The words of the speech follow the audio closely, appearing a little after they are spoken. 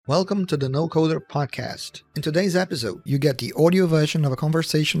Welcome to the NOCODE podcast. In today's episode, you get the audio version of a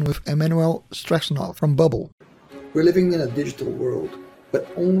conversation with Emmanuel Strasnov from Bubble. We're living in a digital world,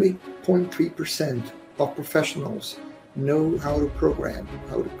 but only 0.3% of professionals know how to program,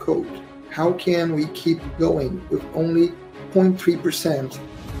 how to code. How can we keep going with only 0.3%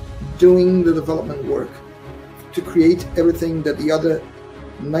 doing the development work to create everything that the other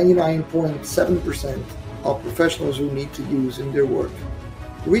 99.7% of professionals will need to use in their work?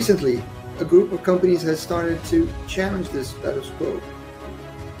 Recently, a group of companies has started to challenge this status quo.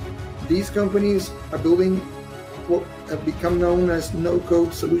 These companies are building what have become known as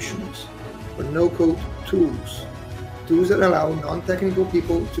no-code solutions, or no-code tools that allow non-technical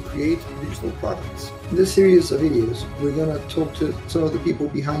people to create digital products. In this series of videos, we're going to talk to some of the people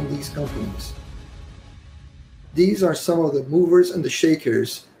behind these companies. These are some of the movers and the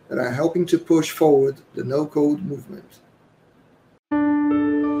shakers that are helping to push forward the no-code movement.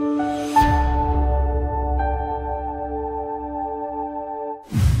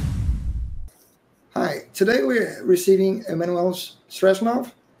 Hi, today we're receiving Emmanuel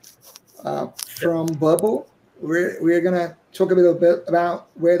Strasnov from Bubble. We're going to talk a little bit about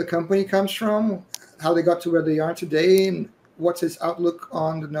where the company comes from, how they got to where they are today, and what's his outlook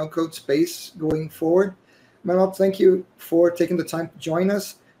on the no-code space going forward. Emmanuel, thank you for taking the time to join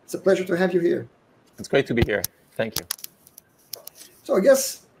us. It's a pleasure to have you here. It's great to be here. Thank you. So I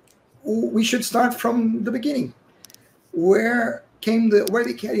guess we should start from the beginning. Where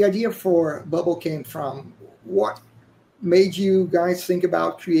the idea for Bubble came from? What made you guys think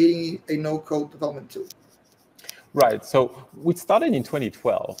about creating a no-code development tool? Right. So we started in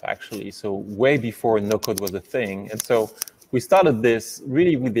 2012, actually. So way before no-code was a thing. And so we started this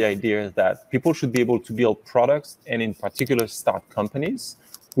really with the idea that people should be able to build products and in particular start companies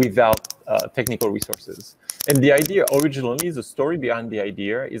without technical resources. And the idea originally, the story behind the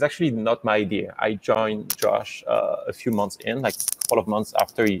idea is actually not my idea. I joined Josh a few months in, like a couple of months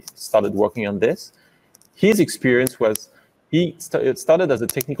after he started working on this. His experience was he started as a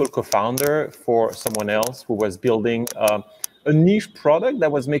technical co-founder for someone else who was building a niche product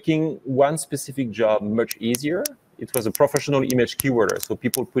that was making one specific job much easier. It was a professional image keyworder, so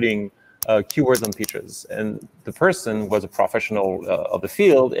people putting keywords on pictures. And the person was a professional of the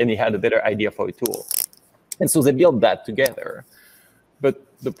field, and he had a better idea for a tool. And so they built that together. But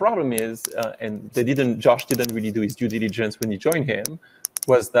the problem is, and Josh didn't really do his due diligence when he joined him,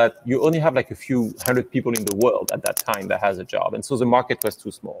 was that you only have like a few hundred people in the world at that time that has a job. And so the market was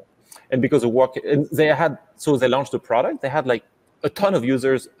too small. And because of work, and they launched the product, they had like a ton of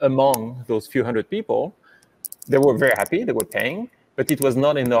users among those few hundred people. They were very happy, they were paying, but it was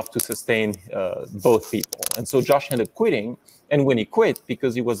not enough to sustain both people. And so Josh ended up quitting. And when he quit,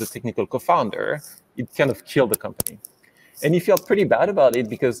 because he was a technical co-founder, it kind of killed the company. And he felt pretty bad about it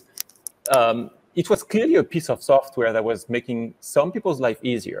because it was clearly a piece of software that was making some people's life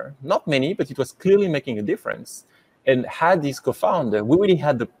easier. Not many, but it was clearly making a difference. And had this co-founder, we really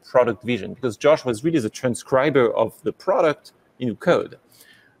had the product vision because Josh was really the transcriber of the product into code.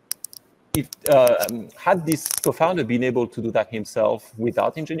 Had this co-founder been able to do that himself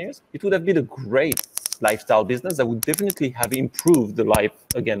without engineers, it would have been a great lifestyle business that would definitely have improved the life,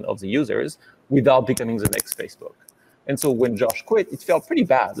 again, of the users without becoming the next Facebook. And so when Josh quit, it felt pretty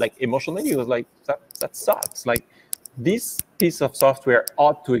bad. Like emotionally, he was like, that sucks. Like this piece of software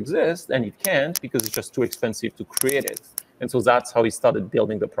ought to exist and it can't because it's just too expensive to create it. And so that's how he started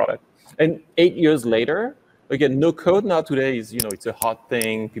building the product. And 8 years later, again, no code now today is, it's a hot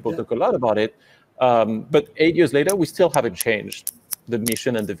thing. People talk a lot about it. But 8 years later, we still haven't changed the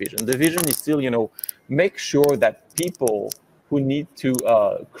mission and the vision. The vision is still, make sure that people who need to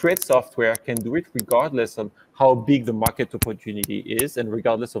create software can do it regardless of how big the market opportunity is and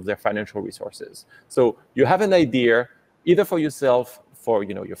regardless of their financial resources. So you have an idea either for yourself, for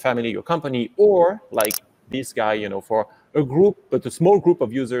your family, your company, or like this guy, for a group, but a small group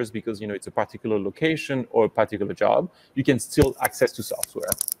of users because it's a particular location or a particular job, you can still access to software.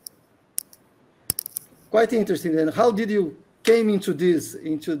 Quite interesting. And how did you came into this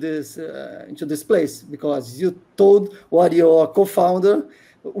place? Because you told what your co-founder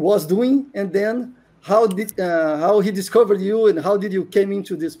was doing, and then how he discovered you, and how did you came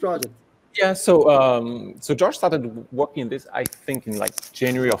into this project? Yeah, so Josh started working on this, I think, in like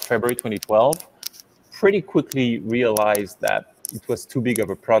January or February 2012. Pretty quickly realized that it was too big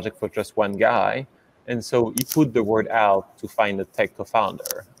of a project for just one guy. And so he put the word out to find a tech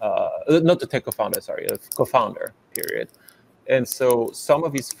co-founder, not a tech co-founder, sorry, a co-founder, period. And so some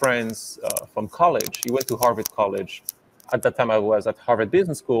of his friends from college, he went to Harvard College. At that time, I was at Harvard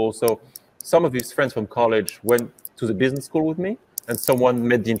Business School. So some of his friends from college went to the business school with me. and someone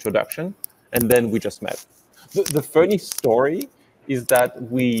made the introduction, and then we just met. The funny story is that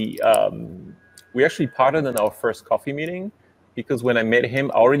we actually parted in our first coffee meeting, because when I met him,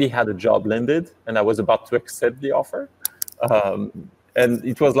 I already had a job landed, and I was about to accept the offer. And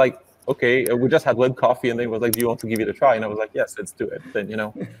it was like, okay, we just had one coffee, and then it was like, do you want to give it a try? And I was like, yes, let's do it. Then,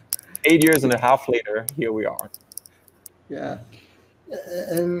 8 years and a half later, here we are. Yeah.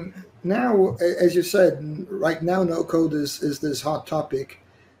 And now, as you said, right now, no-code is this hot topic.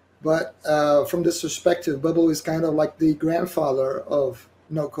 But from this perspective, Bubble is kind of like the grandfather of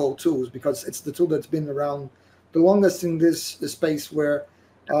no-code tools, because it's the tool that's been around the longest in this space, where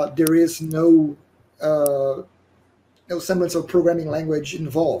there is no semblance of programming language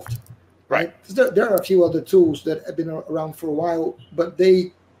involved. Right? There are a few other tools that have been around for a while, but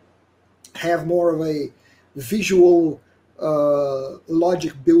they have more of a visual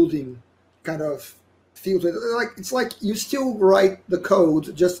logic building kind of feel to it. It's like you still write the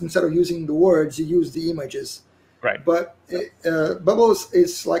code, just instead of using the words, you use the images. Right. But Bubbles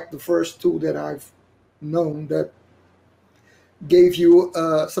is like the first tool that I've known that gave you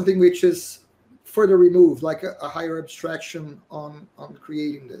something which is further removed, like a higher abstraction on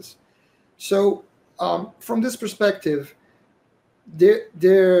creating this. So from this perspective,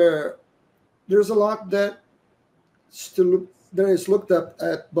 there's a lot that is looked up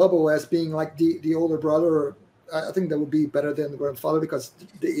at Bubble as being like the older brother. I think that would be better than the grandfather, because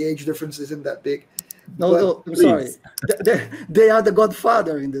the age difference isn't that big. No, I'm sorry. They are the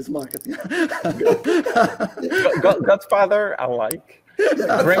godfather in this market. Godfather, I like.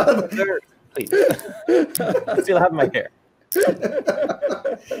 Grandfather, please. Still have my hair.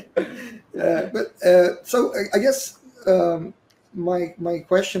 So I guess my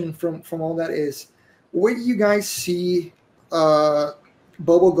question from all that is, where do you guys see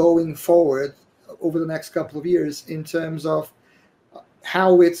Bubble going forward over the next couple of years in terms of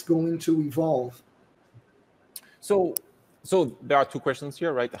how it's going to evolve? So there are two questions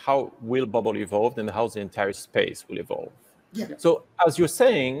here, right? How will Bubble evolve, and how the entire space will evolve? Yeah. So as you're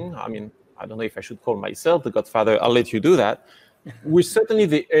saying, I mean, I don't know if I should call myself the godfather. I'll let you do that. We're certainly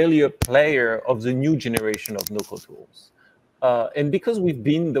the earlier player of the new generation of no-code tools. And because we've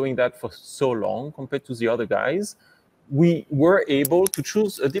been doing that for so long compared to the other guys, we were able to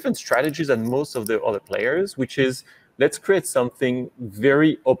choose a different strategy than most of the other players, which is, let's create something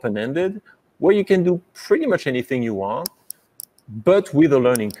very open-ended where you can do pretty much anything you want, but with a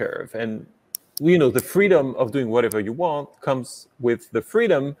learning curve. And the freedom of doing whatever you want comes with the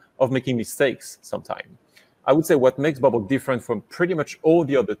freedom of making mistakes sometime. I would say what makes Bubble different from pretty much all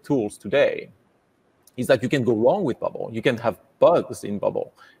the other tools today is that you can go wrong with Bubble. You can have bugs in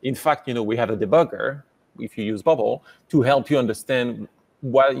Bubble. In fact, we have a debugger, if you use Bubble, to help you understand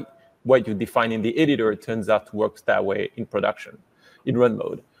why what you define in the editor turns out to work that way in production, in run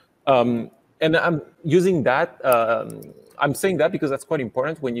mode. And I'm using that, I'm saying that because that's quite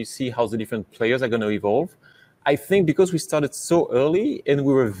important when you see how the different players are going to evolve. I think because we started so early and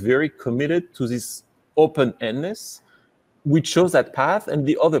we were very committed to this open-endedness, we chose that path, and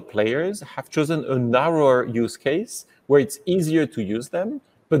the other players have chosen a narrower use case where it's easier to use them,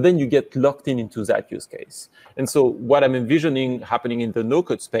 but then you get locked into that use case. And so what I'm envisioning happening in the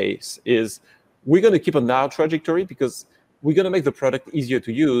no-code space is we're going to keep a narrow trajectory because we're going to make the product easier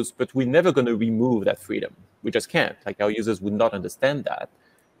to use, but we're never going to remove that freedom. We just can't. Like, our users would not understand that.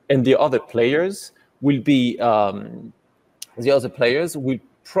 And the other players will be,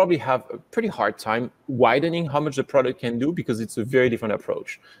 probably have a pretty hard time widening how much the product can do because it's a very different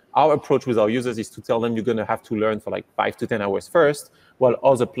approach. Our approach with our users is to tell them you're going to have to learn for like 5 to 10 hours first, while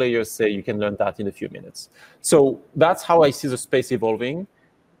other players say you can learn that in a few minutes. So that's how I see the space evolving.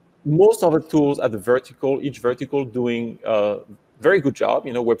 Most of the tools at the vertical, each vertical doing a very good job.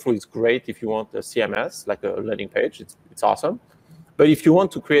 Webflow is great if you want a CMS, like a landing page. It's awesome. But if you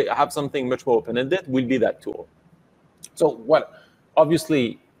want to have something much more open-ended, will be that tool. So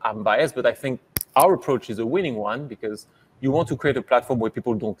obviously, I'm biased, but I think our approach is a winning one because you want to create a platform where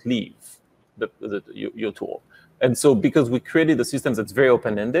people don't leave your tool. And so because we created a system that's very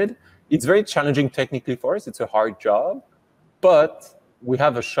open-ended, it's very challenging technically for us. It's a hard job, but we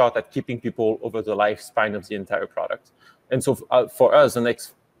have a shot at keeping people over the lifespan of the entire product. And so for us, the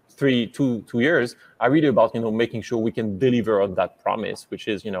next 2 years are really about making sure we can deliver on that promise, which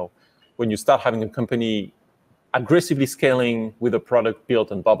is when you start having a company aggressively scaling with a product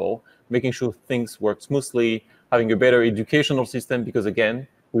built on Bubble, making sure things work smoothly, having a better educational system, because again,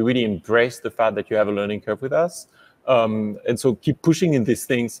 we really embrace the fact that you have a learning curve with us. And so keep pushing in these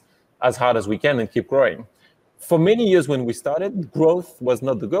things as hard as we can and keep growing. For many years when we started, growth was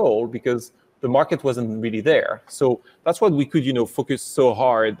not the goal because the market wasn't really there. So that's why we could, focus so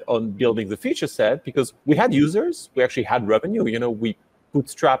hard on building the feature set, because we had users, we actually had revenue. We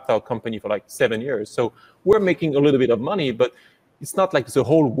bootstrapped our company for like 7 years. So we're making a little bit of money, but it's not like the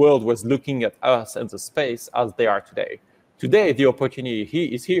whole world was looking at us and the space as they are today. Today, the opportunity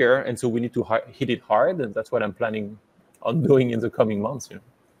is here, and so we need to hit it hard, and that's what I'm planning on doing in the coming months,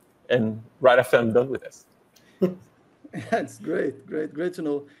 and right after I'm done with this. That's great to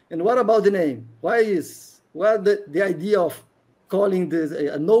know. And what about the name? Why the idea of calling this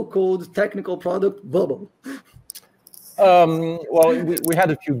a no-code technical product Bubble? Well, we had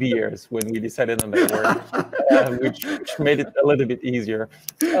a few beers when we decided on that word, which made it a little bit easier.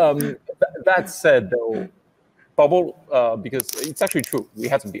 That said, though, Bubble, because it's actually true, we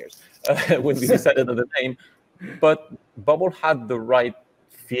had some beers when we decided on the name, but Bubble had the right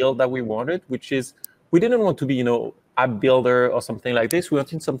feel that we wanted, which is we didn't want to be, app builder or something like this. We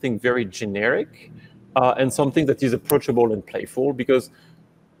wanted something very generic and something that is approachable and playful, because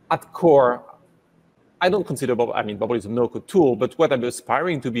at core, I don't consider Bubble, Bubble is a no-code tool, but what I'm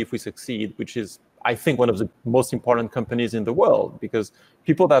aspiring to be if we succeed, which is, I think, one of the most important companies in the world, because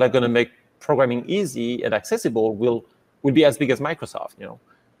people that are going to make programming easy and accessible will be as big as Microsoft.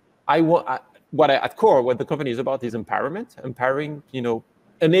 At core, what the company is about is empowerment, empowering,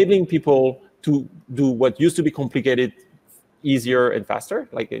 enabling people to do what used to be complicated easier and faster,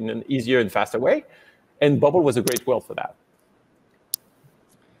 like in an easier and faster way. And Bubble was a great world for that.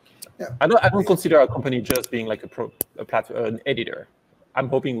 Yeah. I don't consider our company just being like an editor. I'm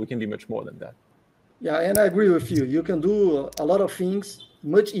hoping we can be much more than that. Yeah, and I agree with you. You can do a lot of things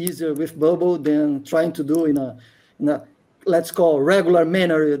much easier with Bubble than trying to do in a let's call regular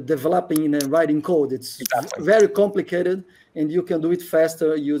manner, developing and writing code. It's very complicated, and you can do it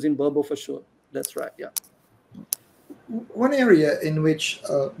faster using Bubble for sure. That's right. Yeah. One area in which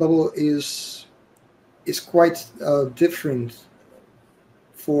Bubble is quite different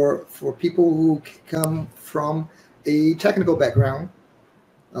for people who come from a technical background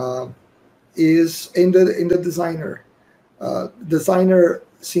is in the designer. Designer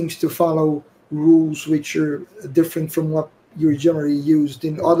seems to follow rules which are different from what you're generally used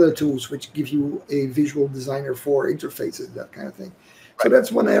in other tools, which give you a visual designer for interfaces, that kind of thing. So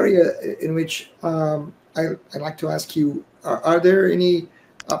that's one area in which I'd like to ask you, are there any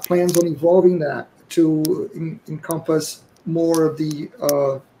plans on evolving that to encompass more of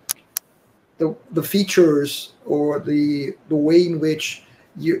the features or the way in which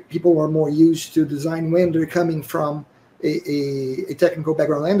people are more used to design when they're coming from a technical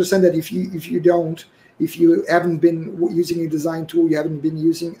background? I understand that if you haven't been using a design tool, you haven't been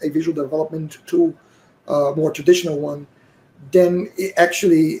using a visual development tool, more traditional one, then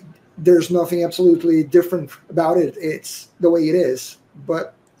actually there's nothing absolutely different about it. It's the way it is.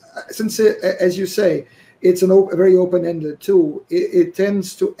 But since as you say, it's a very open-ended tool, it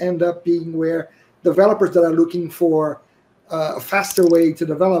tends to end up being where developers that are looking for a faster way to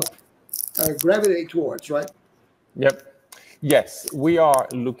develop gravitate towards, right? Yep. Yes, we are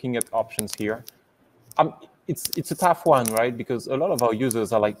looking at options here. It's a tough one, right? Because a lot of our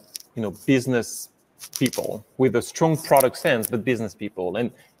users are like, business people with a strong product sense, but business people,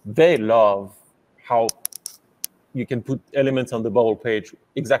 and they love how you can put elements on the Bubble page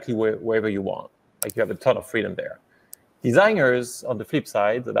exactly wherever you want. Like, you have a ton of freedom there. Designers, on the flip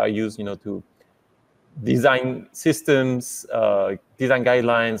side, that are used, to design systems, design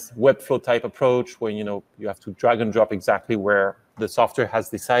guidelines, Webflow type approach, where you have to drag and drop exactly where the software has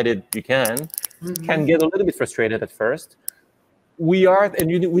decided you can get a little bit frustrated at first. We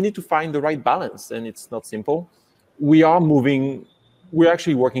need to find the right balance, and it's not simple. We're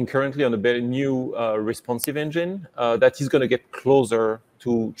actually working currently on a very new responsive engine that is going to get closer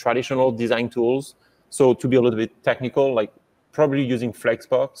to traditional design tools. So to be a little bit technical, like probably using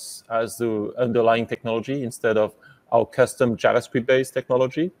Flexbox as the underlying technology instead of our custom JavaScript-based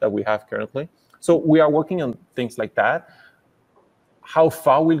technology that we have currently. So we are working on things like that. How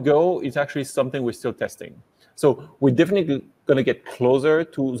far we'll go is actually something we're still testing. So we're definitely going to get closer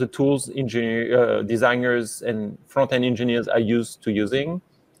to the tools designers and front-end engineers are used to using.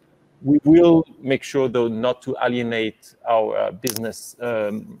 We will make sure, though, not to alienate our business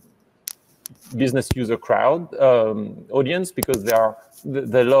user crowd audience, because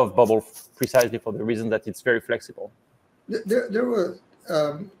they love Bubble precisely for the reason that it's very flexible. There were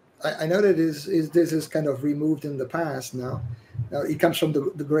I know that this is kind of removed in the past now. Now it comes from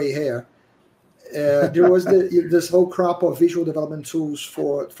the gray hair. There was this whole crop of visual development tools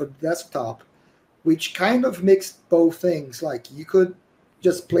for desktop, which kind of mixed both things. Like, you could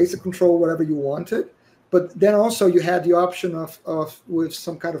just place a control wherever you wanted, But then also you had the option of with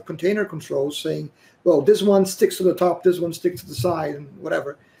some kind of container controls saying, well, this one sticks to the top, this one sticks to the side, and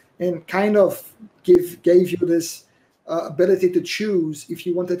whatever, and kind of gave you this ability to choose if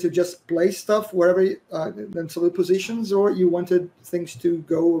you wanted to just place stuff wherever in absolute positions, or you wanted things to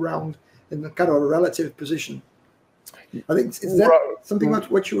go around in a kind of a relative position. I think is that something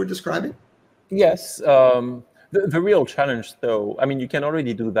like what you were describing? Yes. The real challenge, though, I mean, you can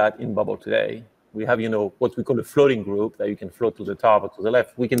already do that in Bubble today. We have, what we call a floating group that you can float to the top or to the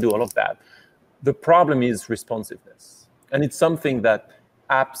left. We can do all of that. The problem is responsiveness. And it's something that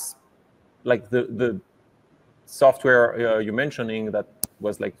apps, like the software you're mentioning that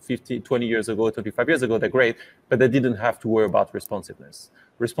was like 20 years ago, 25 years ago, they're great, but they didn't have to worry about responsiveness.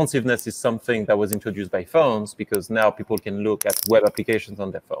 Responsiveness is something that was introduced by phones because now people can look at web applications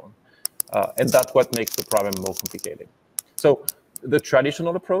on their phone. And that's what makes the problem more complicated. So the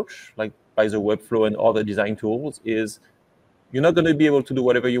traditional approach, like by the Webflow and other design tools, is you're not going to be able to do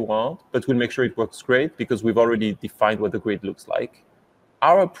whatever you want, but we'll make sure it works great because we've already defined what the grid looks like.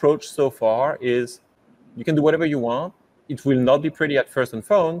 Our approach so far is you can do whatever you want. It will not be pretty at first on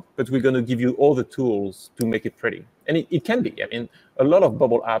phone, but we're going to give you all the tools to make it pretty. And it can be. I mean, a lot of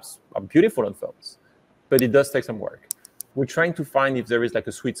Bubble apps are beautiful on phones, but it does take some work. We're trying to find if there is like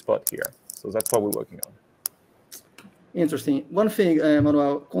a sweet spot here. So that's what we're working on. Interesting. One thing,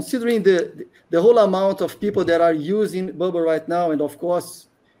 Manuel, considering the whole amount of people that are using Bubble right now, and of course,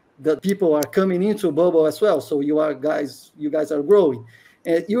 the people are coming into Bubble as well. So you guys are growing,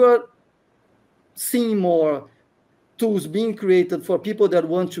 and you are seeing more tools being created for people that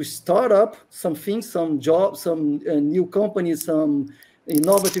want to start up some things, some jobs, some new companies, some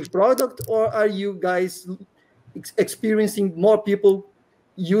innovative product, or are you guys experiencing more people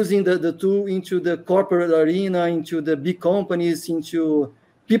using the tool into the corporate arena, into the big companies, into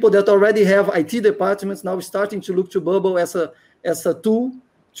people that already have IT departments now starting to look to Bubble as a tool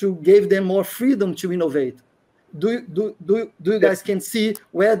to give them more freedom to innovate? Do you guys can see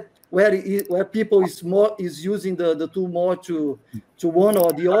where people is using the tool more to one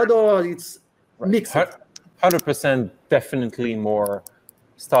or the other, or it's mixed? 100% definitely more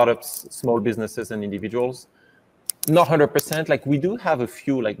startups, small businesses, and individuals. Not 100%. Like we do have a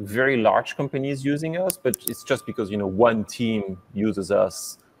few like very large companies using us, but it's just because one team uses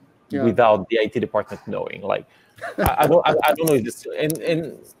us without the IT department knowing. Like I don't know if this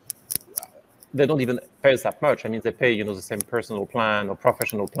and they don't even pay us that much. I mean, they pay the same personal plan or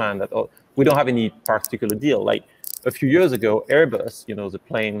professional plan that we don't have any particular deal. Like a few years ago, Airbus, the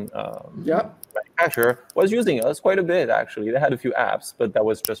plane manufacturer, was using us quite a bit. Actually, they had a few apps, but that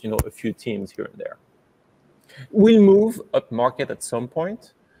was just a few teams here and there. We'll move up market at some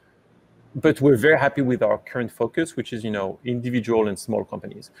point, but we're very happy with our current focus, which is individual and small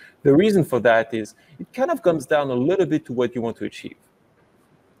companies. The reason for that is it kind of comes down a little bit to what you want to achieve.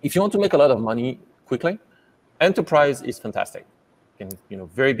 If you want to make a lot of money quickly, enterprise is fantastic. You can,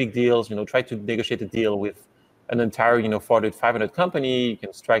 very big deals. Try to negotiate a deal with an entire 400, 500 company. You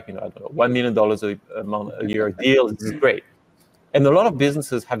can strike I don't know, $1 million a year deal. This is great, and a lot of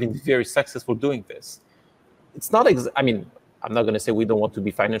businesses have been very successful doing this. It's not, I mean, I'm not going to say we don't want to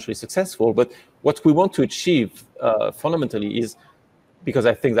be financially successful, but what we want to achieve fundamentally is, because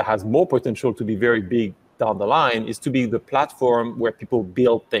I think that has more potential to be very big down the line, is to be the platform where people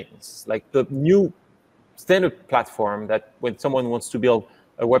build things. Like the new standard platform that when someone wants to build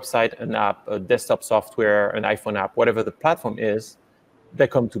a website, an app, a desktop software, an iPhone app, whatever the platform is, they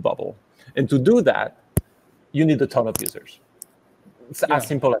come to Bubble. And to do that, you need a ton of users. It's as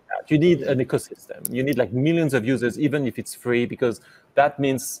simple as that. You need an ecosystem. You need like millions of users, even if it's free, because that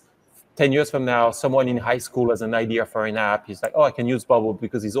means 10 years from now, someone in high school has an idea for an app. He's like, oh, I can use Bubble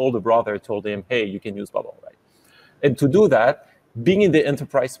because his older brother told him, hey, you can use Bubble, right? And to do that, being in the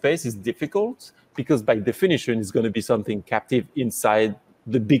enterprise space is difficult because by definition, it's going to be something captive inside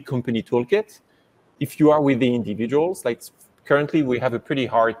the big company toolkit. If you are with the individuals, like currently we have a pretty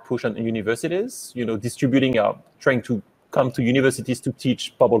hard push on universities, distributing trying to come to universities to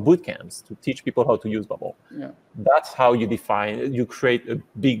teach Bubble bootcamps, to teach people how to use Bubble. Yeah. That's how you create a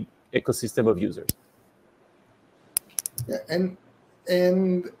big ecosystem of users. Yeah, and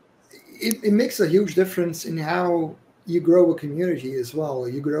it makes a huge difference in how you grow a community as well.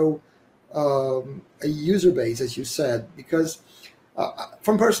 You grow a user base, as you said, because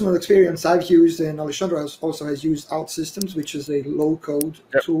from personal experience, I've used, and Alexandre also has used OutSystems, which is a low-code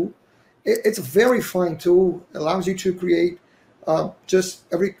tool. It's a very fine tool. Allows you to create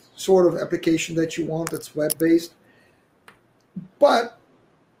just every sort of application that you want that's web-based. But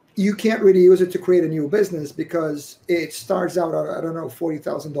you can't really use it to create a new business because it starts out at, I don't know,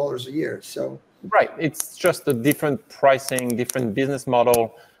 $40,000 a year. So Right. It's just a different pricing, different business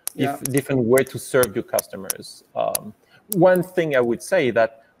model, different way to serve your customers. One thing I would say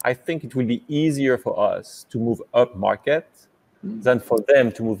that I think it will be easier for us to move up market than for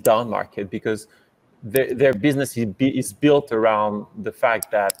them to move down market, because their business is built around the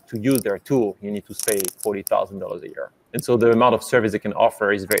fact that to use their tool, you need to pay $40,000 a year. And so the amount of service they can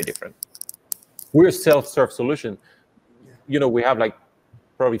offer is very different. We're a self-serve solution. We have like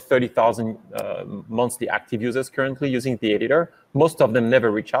probably 30,000 monthly active users currently using the editor. Most of them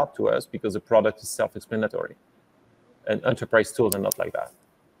never reach out to us because the product is self-explanatory. And enterprise tools are not like that.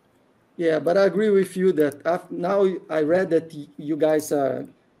 Yeah, but I agree with you that now I read that you guys are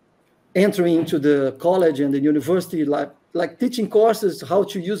entering into the college and the university, like teaching courses, how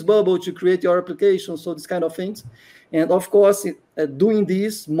to use Bubble to create your application, so these kind of things. And of course, doing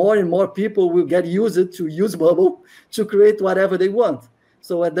this, more and more people will get used to use Bubble to create whatever they want.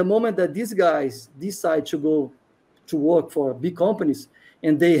 So at the moment that these guys decide to go to work for big companies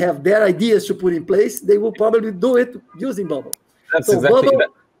and they have their ideas to put in place, they will probably do it using Bubble. That's so exactly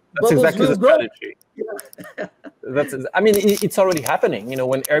Bubble, that's exactly the strategy. Yeah. I mean, it's already happening.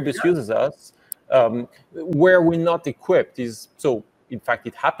 When Airbus uses us, where we're not equipped is so. In fact,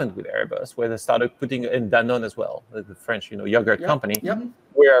 it happened with Airbus, where they started putting in Danone as well, the French, yogurt company,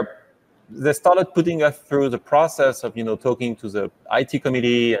 where they started putting us through the process of, talking to the IT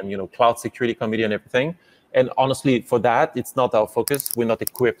committee and, cloud security committee and everything. And honestly, for that, it's not our focus. We're not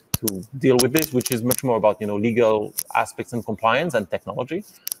equipped to deal with this, which is much more about, legal aspects and compliance and technology.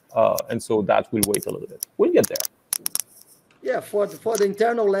 And so that will wait a little bit. We'll get there. Yeah, for the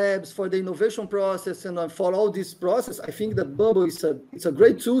internal labs, for the innovation process, and for all this process, I think that Bubble is a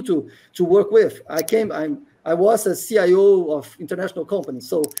great tool to work with. I was a CIO of international companies,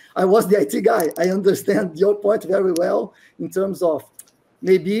 so I was the IT guy. I understand your point very well in terms of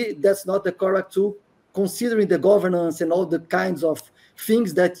maybe that's not the correct tool, considering the governance and all the kinds of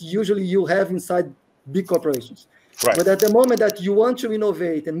things that usually you have inside big corporations. Right. But at the moment that you want to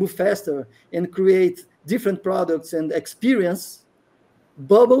innovate and move faster and create different products and experience,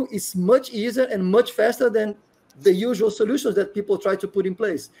 Bubble is much easier and much faster than the usual solutions that people try to put in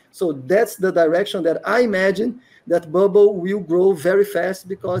place. So that's the direction that I imagine that Bubble will grow very fast,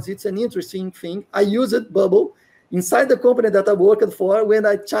 because it's an interesting thing. I used Bubble inside the company that I worked for. When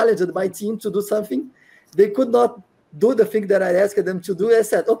I challenged my team to do something, they could not do the thing that I asked them to do. I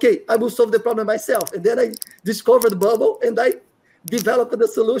said, okay, I will solve the problem myself. And then I discovered Bubble and I developed the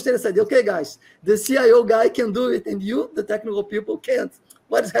solution and said, okay, guys, the CIO guy can do it and you, the technical people, can't.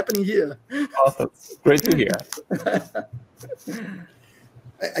 What is happening here? Awesome. Great to hear.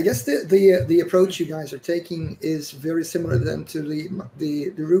 I guess the approach you guys are taking is very similar then to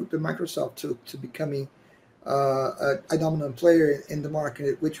the route that Microsoft took to becoming a dominant player in the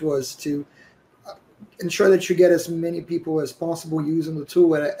market, which was to ensure that you get as many people as possible using the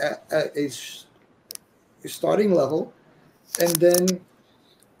tool at a starting level, and then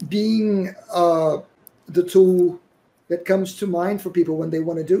being the tool that comes to mind for people when they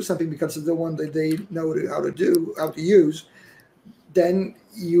want to do something, because it's the one that they know how to use. Then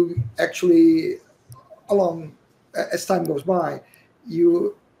you actually, as time goes by,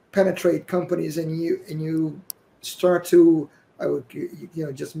 you penetrate companies and you start to, I would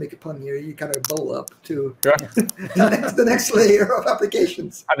just make a pun here, you kind of bowl up to the next layer of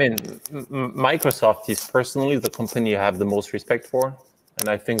applications. I mean, Microsoft is personally the company I have the most respect for, and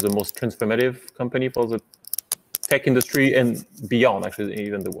I think the most transformative company for the tech industry and beyond, actually,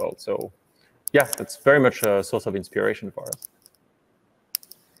 even the world. So yeah, that's very much a source of inspiration for us.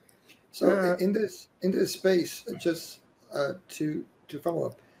 So in this space, just to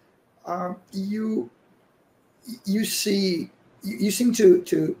follow up, you seem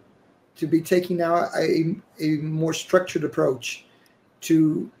to be taking now a more structured approach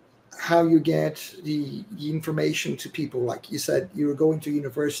to how you get the information to people. Like you said, you were going to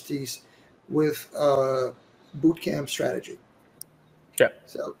universities with boot camp strategy. Yeah.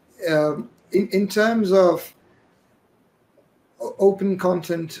 So in terms of open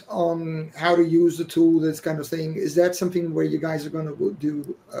content on how to use the tool, this kind of thing, is that something where you guys are going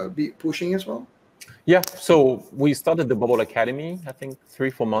to be pushing as well? Yeah, so we started the Bubble Academy, I think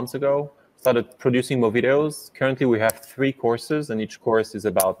 3-4 months ago, started producing more videos. Currently we have 3 courses, and each course is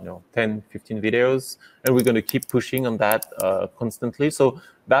about 10-15 videos, and we're going to keep pushing on that constantly. So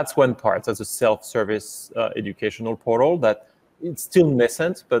that's one part, as a self-service educational portal that it's still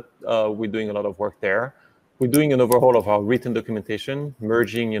nascent, but we're doing a lot of work there. We're doing an overhaul of our written documentation,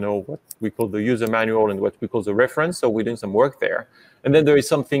 merging, what we call the user manual and what we call the reference. So we're doing some work there. And then there is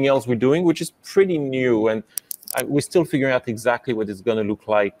something else we're doing, which is pretty new. And we're still figuring out exactly what it's going to look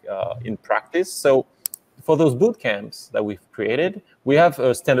like in practice. So for those boot camps that we've created, we have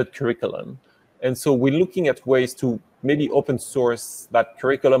a standard curriculum. And so we're looking at ways to maybe open source that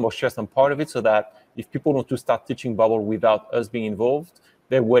curriculum or share some part of it so that if people want to start teaching Bubble without us being involved,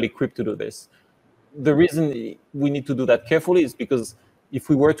 they're well equipped to do this. The reason we need to do that carefully is because if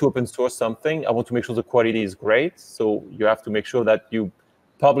we were to open source something, I want to make sure the quality is great. So you have to make sure that you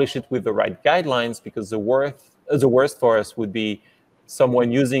publish it with the right guidelines, because the worst for us would be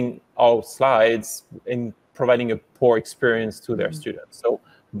someone using our slides and providing a poor experience to their students. So,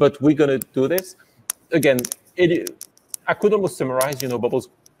 but we're going to do this. Again, I could almost summarize, Bubble's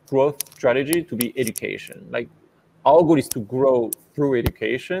growth strategy to be education. Like, our goal is to grow through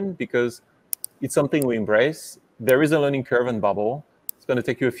education because it's something we embrace. There is a learning curve in Bubble. It's going to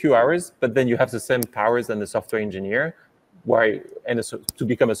take you a few hours, but then you have the same powers as a software engineer. To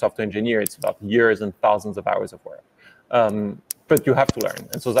become a software engineer, it's about years and thousands of hours of work. But you have to learn.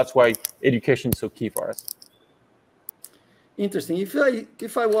 And so that's why education is so key for us. Interesting.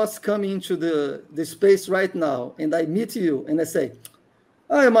 If I was coming into the space right now and I meet you and I say,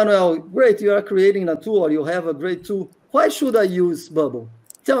 "Hi, Emmanuel, great, you are creating a tool, or you have a great tool. Why should I use Bubble?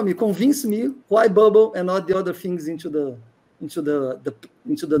 Tell me, convince me why Bubble and not the other things into the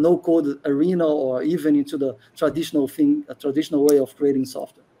no-code arena, or even into the traditional way of creating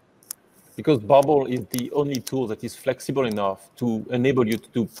software." Because Bubble is the only tool that is flexible enough to enable you to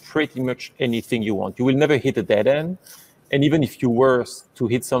do pretty much anything you want. You will never hit a dead end. And even if you were to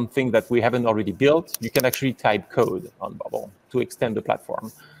hit something that we haven't already built, you can actually type code on Bubble to extend the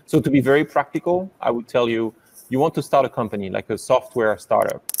platform. So to be very practical, I would tell you, you want to start a company, like a software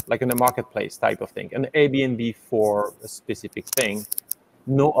startup, like in a marketplace type of thing, an Airbnb for a specific thing.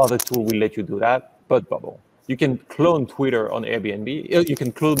 No other tool will let you do that but Bubble. You can clone Twitter on Airbnb. You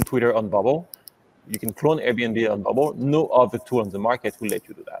can clone Twitter on Bubble. You can clone Airbnb on Bubble. No other tool on the market will let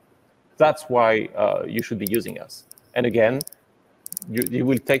you do that. That's why you should be using us. And again, it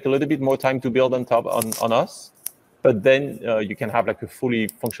will take a little bit more time to build on us, but then you can have like a fully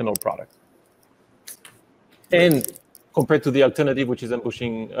functional product. And compared to the alternative, which is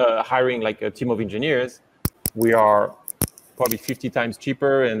hiring like a team of engineers, we are probably 50 times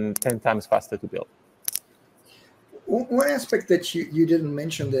cheaper and 10 times faster to build. One aspect that you didn't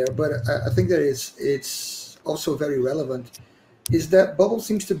mention there, but I think that it's also very relevant, is that Bubble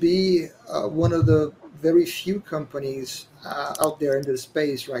seems to be one of the very few companies out there in the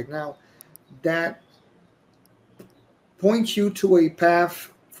space right now that point you to a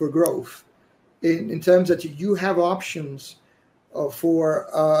path for growth in terms that you have options for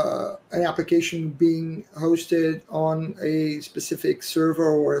an application being hosted on a specific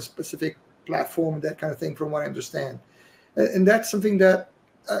server or a specific platform, that kind of thing, from what I understand. And that's something that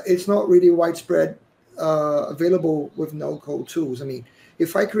it's not really widespread available with no-code tools. I mean,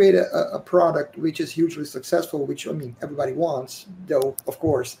 if I create a product which is hugely successful, which, I mean, everybody wants, though, of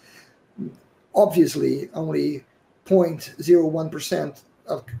course, obviously only 0.01%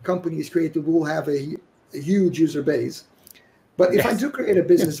 of companies created will have a huge user base. But if I do create a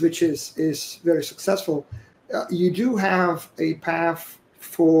business which is very successful, you do have a path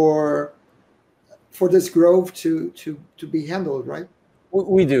for this growth to be handled, right?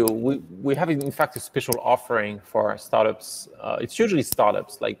 We do. We have, in fact, a special offering for startups. It's usually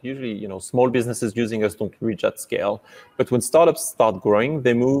startups, like usually, small businesses using us don't reach that scale. But when startups start growing,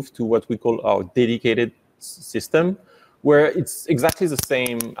 they move to what we call our dedicated system, where it's exactly the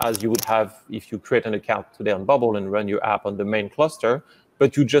same as you would have if you create an account today on Bubble and run your app on the main cluster,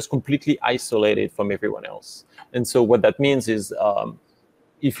 but you just completely isolate it from everyone else. And so what that means is,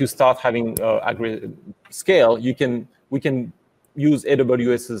 if you start having scale, we can use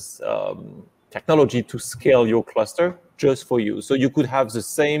AWS's technology to scale your cluster just for you. So you could have the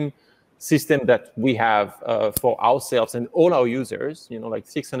same system that we have for ourselves and all our users, like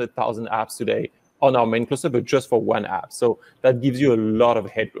 600,000 apps today on our main cluster, but just for one app. So that gives you a lot of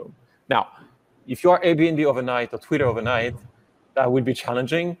headroom. Now, if you are Airbnb overnight or Twitter overnight, that would be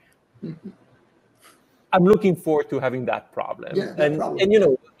challenging. I'm looking forward to having that problem. Yeah,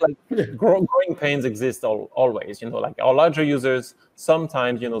 and growing pains exist always. Like our larger users,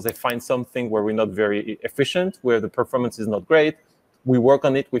 sometimes, they find something where we're not very efficient, where the performance is not great. We work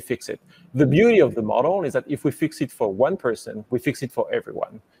on it, we fix it. The beauty of the model is that if we fix it for one person, we fix it for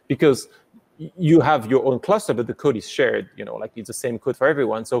everyone. Because you have your own cluster, but the code is shared, like it's the same code for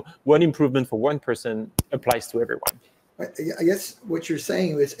everyone. So one improvement for one person applies to everyone. I guess what you're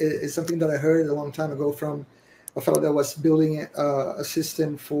saying is something that I heard a long time ago from a fellow that was building a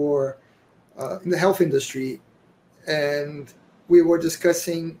system for in the health industry, and we were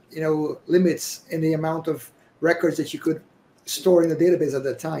discussing limits in the amount of records that you could store in a database at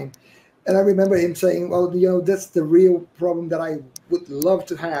that time. And I remember him saying, well, you know, that's the real problem that I would love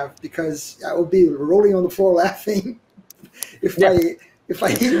to have, because I would be rolling on the floor laughing if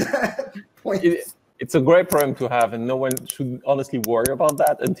I hit that point. It's a great problem to have, and no one should honestly worry about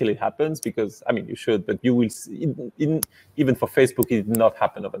that until it happens, because, I mean, you should, but you will see, even for Facebook, it did not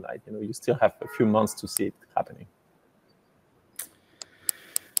happen overnight. You know, you still have a few months to see it happening.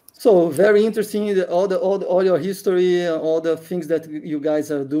 So very interesting, all your history, all the things that you guys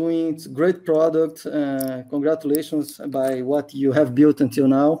are doing. It's a great product. Congratulations by what you have built until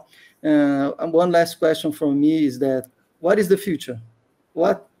now. And one last question from me is that, what is the future?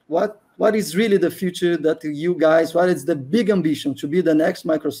 What is really the future that you guys, what is the big ambition to be the next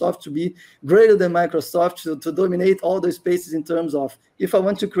Microsoft, to be greater than Microsoft, to dominate all the spaces in terms of, if I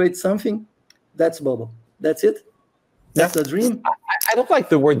want to create something, that's Bubble. That's it? That's the dream? I don't like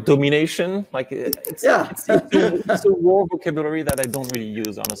the word domination. Like it's a war vocabulary that I don't really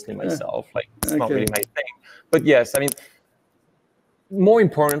use, honestly, myself. Like it's not really my thing. But yes, I mean, more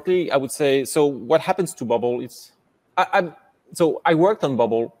importantly, I would say, so what happens to Bubble is, so I worked on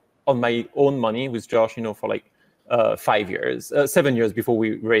Bubble on my own money with Josh, you know, for like 7 years before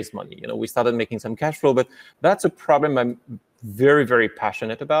we raised money. You know, we started making some cash flow, but that's a problem I'm very, very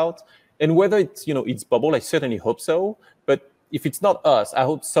passionate about. And whether it's, you know, it's Bubble, I certainly hope so. But if it's not us, I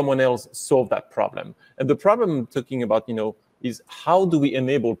hope someone else solve that problem. And the problem I'm talking about, you know, is how do we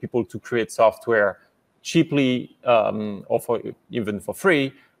enable people to create software cheaply or even for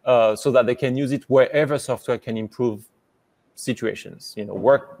free, so that they can use it wherever software can improve situations, you know,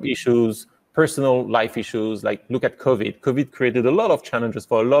 work issues, personal life issues. Like look at COVID. COVID created a lot of challenges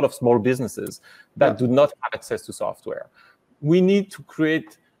for a lot of small businesses that do not have access to software. We need to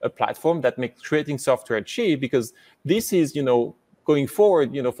create a platform that makes creating software cheap, because this is, you know, going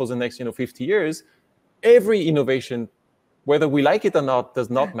forward, you know, for the next, you know, 50 years, every innovation, whether we like it or not, does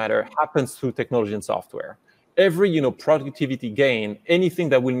not matter, happens through technology and software. Every, you know, productivity gain, anything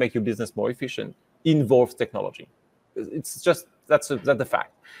that will make your business more efficient, involves technology. It's just, that's the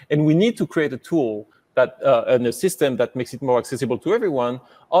fact. And we need to create a tool that and a system that makes it more accessible to everyone.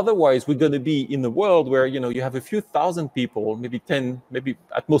 Otherwise, we're going to be in a world where, you know, you have a few thousand people, maybe 10, maybe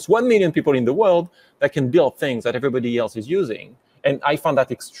at most 1 million people in the world that can build things that everybody else is using. And I found that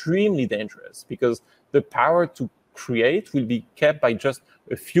extremely dangerous, because the power to create will be kept by just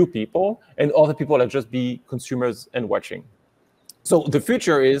a few people, and other people will just be consumers and watching. So the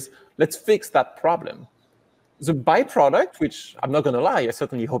future is, let's fix that problem. The byproduct, which I'm not going to lie, I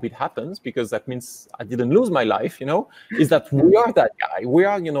certainly hope it happens, because that means I didn't lose my life, you know, is that we are that guy. We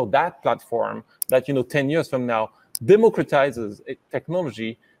are, you know, that platform that, you know, 10 years from now democratizes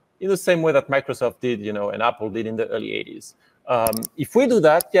technology in the same way that Microsoft did, you know, and Apple did in the early 80s. If we do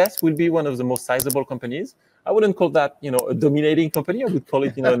that, yes, we'll be one of the most sizable companies. I wouldn't call that, you know, a dominating company. I would call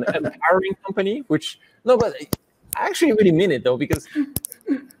it, you know, an empowering company, which, no, but I actually really mean it, though, because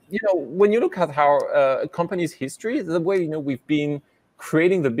you know, when you look at how a company's history, the way, you know, we've been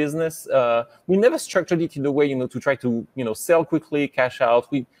creating the business, we never structured it in a way, you know, to try to, you know, sell quickly, cash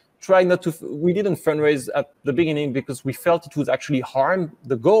out. We tried not to, we didn't fundraise at the beginning because we felt it would actually harm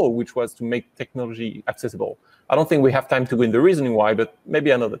the goal, which was to make technology accessible. I don't think we have time to go into the reasoning why, but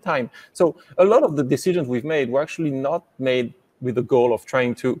maybe another time. So a lot of the decisions we've made were actually not made with the goal of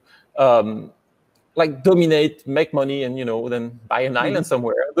trying to, like dominate, make money, and, you know, then buy an island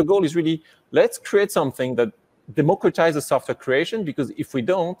somewhere. The goal is really, let's create something that democratizes software creation, because if we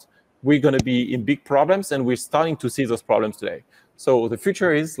don't, we're going to be in big problems, and we're starting to see those problems today. So the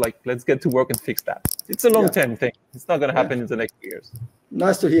future is like, let's get to work and fix that. It's a long-term thing. It's not going to happen in the next years.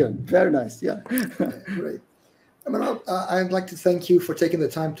 Nice to hear. Very nice. Yeah. Great. I mean, I'd like to thank you for taking the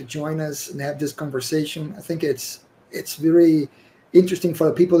time to join us and have this conversation. I think it's very interesting for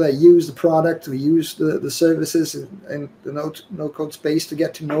the people that use the product, to use the services and the no-code space, to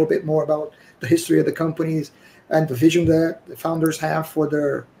get to know a bit more about the history of the companies and the vision that the founders have for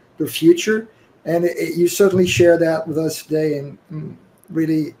their future. And you certainly share that with us today, and I'm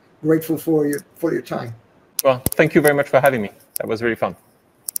really grateful for your time. Well, thank you very much for having me. That was really fun.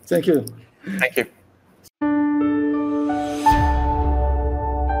 Thank you. Thank you.